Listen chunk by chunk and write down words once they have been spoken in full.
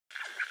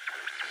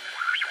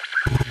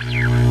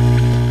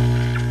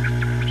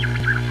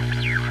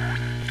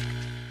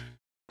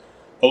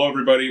Hello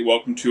everybody,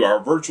 welcome to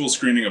our virtual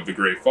screening of The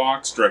Grey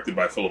Fox, directed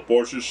by Philip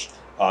Borchers.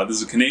 This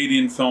is a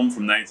Canadian film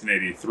from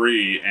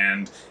 1983,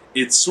 and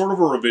it's sort of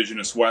a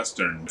revisionist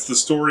western. It's the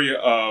story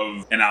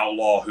of an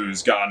outlaw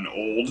who's gotten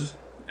old,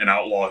 an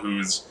outlaw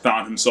who's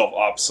found himself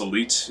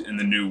obsolete in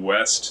the New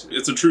West.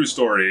 It's a true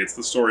story. It's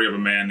the story of a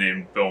man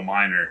named Bill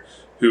Miner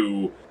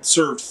who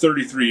served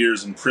 33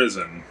 years in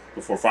prison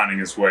before finding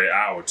his way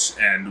out,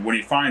 and when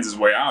he finds his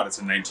way out, it's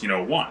in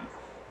 1901.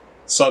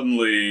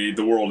 Suddenly,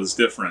 the world is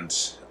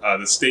different.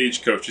 The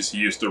stagecoaches he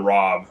used to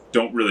rob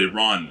don't really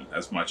run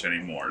as much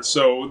anymore.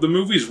 So the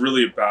movie's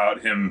really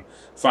about him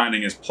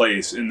finding his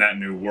place in that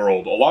new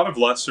world. A lot of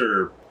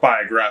lesser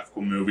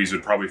biographical movies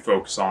would probably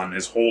focus on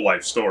his whole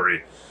life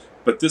story.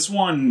 But this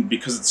one,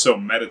 because it's so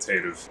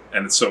meditative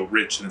and it's so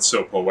rich and it's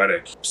so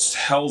poetic,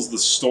 tells the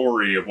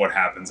story of what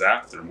happens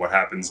after, what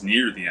happens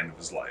near the end of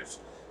his life.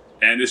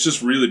 And it's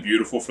just really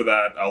beautiful for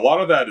that. A lot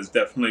of that is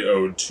definitely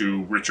owed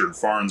to Richard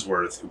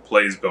Farnsworth, who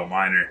plays Bill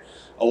Miner.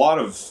 A lot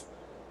of,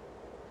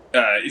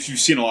 if you've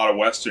seen a lot of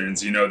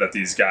Westerns, you know that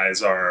these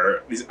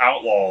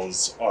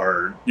outlaws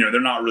are, they're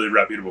not really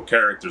reputable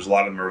characters. A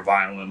lot of them are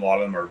violent, a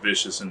lot of them are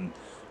vicious and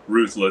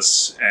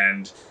ruthless.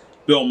 And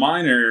Bill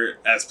Miner,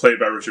 as played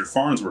by Richard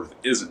Farnsworth,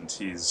 isn't.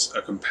 He's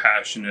a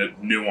compassionate,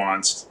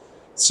 nuanced,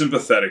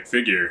 sympathetic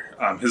figure.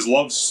 His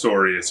love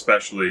story,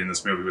 especially in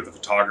this movie with the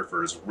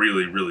photographer, is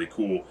really, really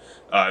cool.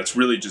 It's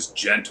really just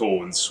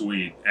gentle and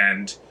sweet.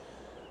 And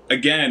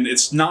again,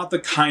 it's not the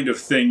kind of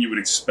thing you would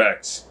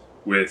expect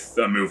with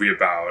a movie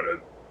about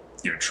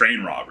a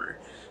train robber.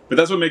 But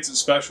that's what makes it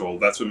special.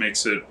 That's what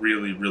makes it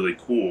really, really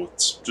cool.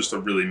 It's just a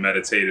really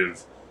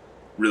meditative,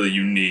 really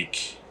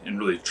unique, and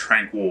really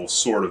tranquil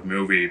sort of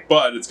movie.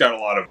 But it's got a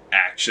lot of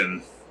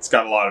action. It's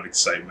got a lot of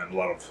excitement, a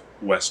lot of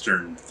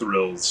Western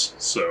thrills.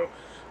 So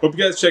hope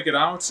you guys check it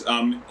out.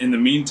 In the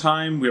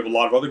meantime, we have a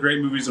lot of other great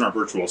movies in our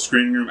virtual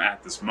screening room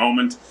at this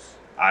moment.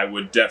 I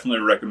would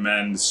definitely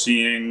recommend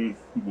seeing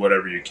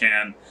whatever you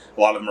can.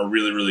 A lot of them are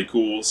really, really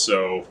cool.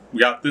 So we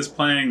got this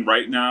playing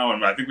right now,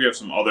 and I think we have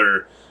some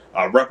other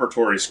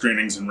repertory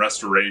screenings and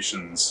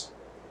restorations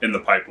in the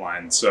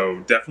pipeline. So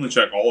definitely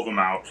check all of them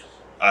out.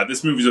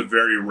 This movie is a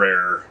very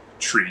rare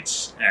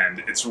treat, and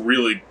it's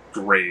really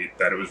great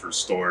that it was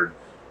restored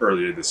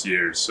earlier this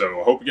year.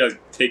 So I hope you guys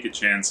take a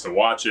chance to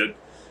watch it,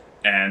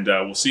 and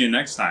we'll see you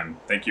next time.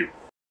 Thank you.